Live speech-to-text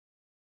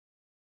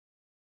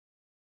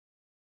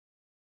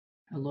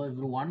Hello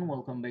everyone,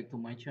 welcome back to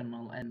my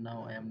channel. And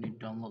now I am the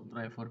download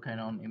driver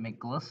Canon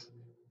ImageClass.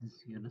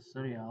 This here the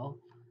serial.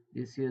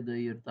 This here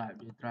the type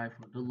the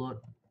driver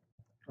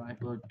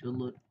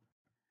download,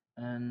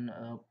 and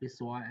please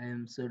why I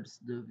am search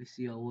the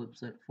official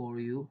website for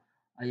you.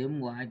 I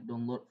am like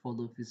download for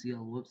the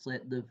official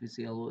website. The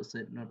official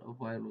website not a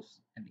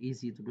virus and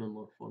easy to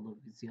download for the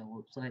official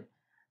website.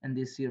 And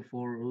this here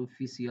for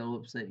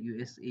official website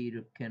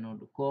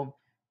usa.canon.com.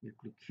 You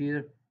click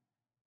here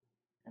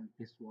and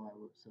this why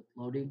website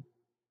loading.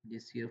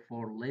 This here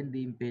for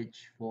landing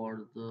page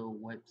for the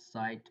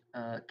website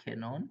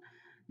Canon.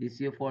 This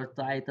here for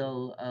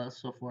title,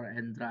 software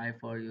and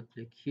driver. You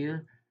click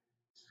here.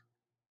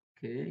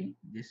 Okay,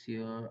 this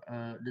here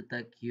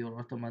detect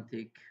your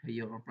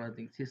your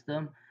operating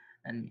system,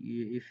 and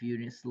if you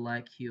need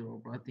select your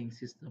operating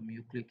system,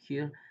 you click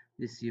here.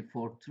 This here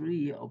for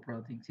three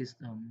operating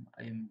system.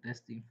 I am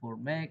testing for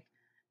Mac,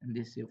 and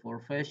this here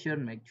for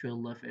fashion Mac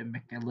 12 and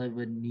Mac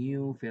 11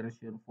 new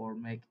version for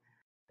Mac.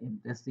 I'm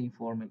testing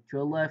for Mac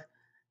 12,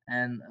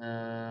 and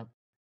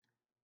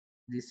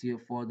this here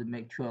for the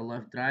make sure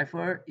live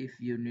driver. If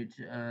you need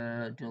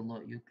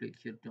download, you click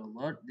here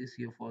download. This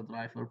here for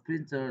driver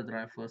printer,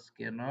 driver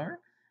scanner.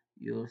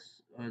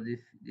 Use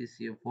this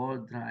here for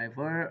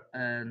driver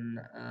and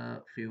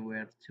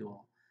firmware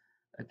tool.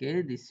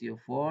 Okay, this here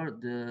for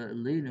the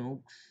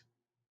Linux.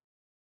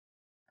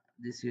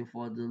 This here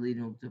for the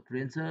Linux the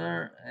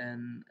printer,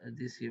 and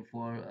this here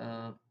for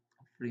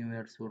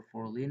firmware tool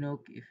for Linux.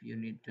 If you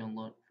need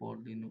download for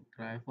Linux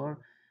driver,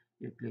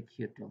 you click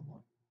here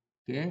download.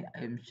 Okay,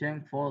 I am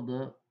checking for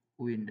the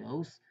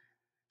Windows,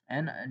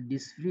 and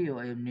this video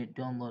I need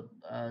download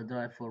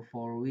driver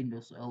for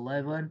Windows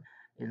 11.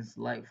 It's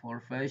like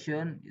for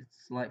version,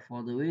 it's like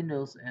for the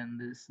Windows,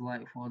 and it's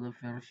like for the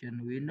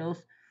version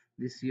Windows.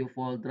 This here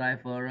for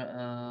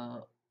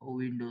driver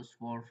Windows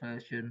for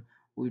version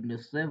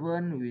Windows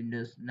 7,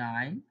 Windows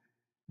 9,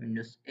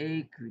 Windows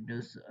 8,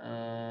 Windows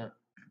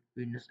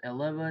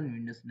 11,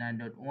 Windows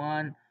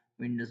 9.1,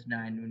 Windows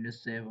 9,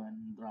 Windows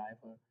 7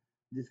 driver.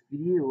 This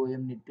video you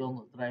need to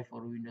download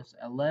driver Windows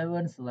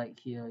 11. Select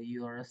here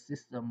your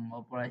system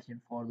operation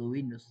for the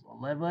Windows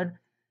 11.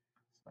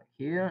 Select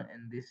here,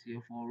 and this here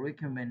for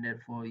recommended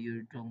for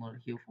you to download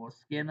here for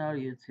scanner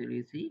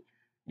utility.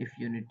 If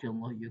you need to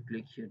download, you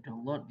click here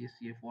download. This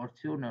here for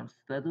tuner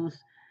status,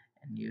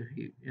 and you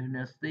hit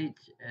inner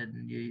stage,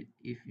 and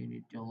if you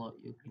need to download,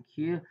 you click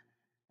here,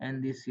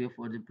 and this here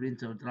for the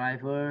printer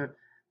driver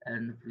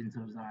and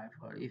printer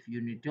driver. If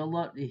you need to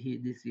download, you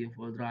hit this here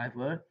for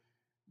driver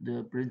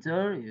the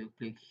printer, you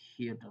click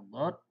here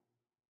download,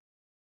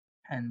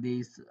 and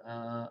this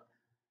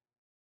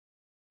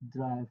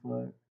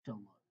driver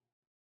download.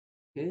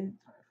 Okay,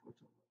 driver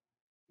download.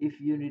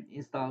 If you need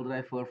install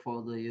driver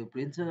for the your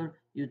printer,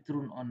 you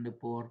turn on the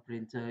power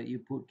printer, you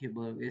put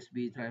cable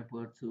USB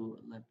driver to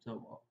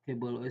laptop, or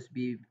cable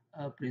USB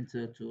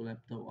printer to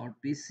laptop or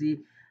PC.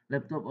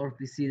 Laptop or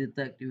PC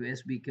detect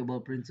USB cable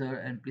printer,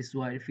 and please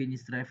while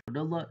finish driver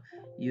download,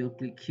 you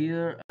click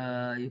here,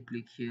 you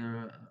click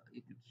here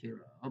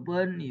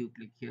open, you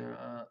click here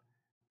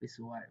please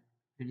while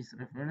finish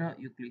driver now,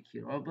 you click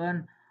here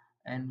open,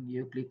 and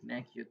you click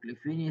next, you click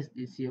finish.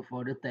 This here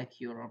for the tech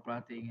your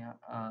operating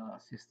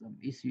system.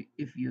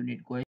 If you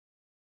need question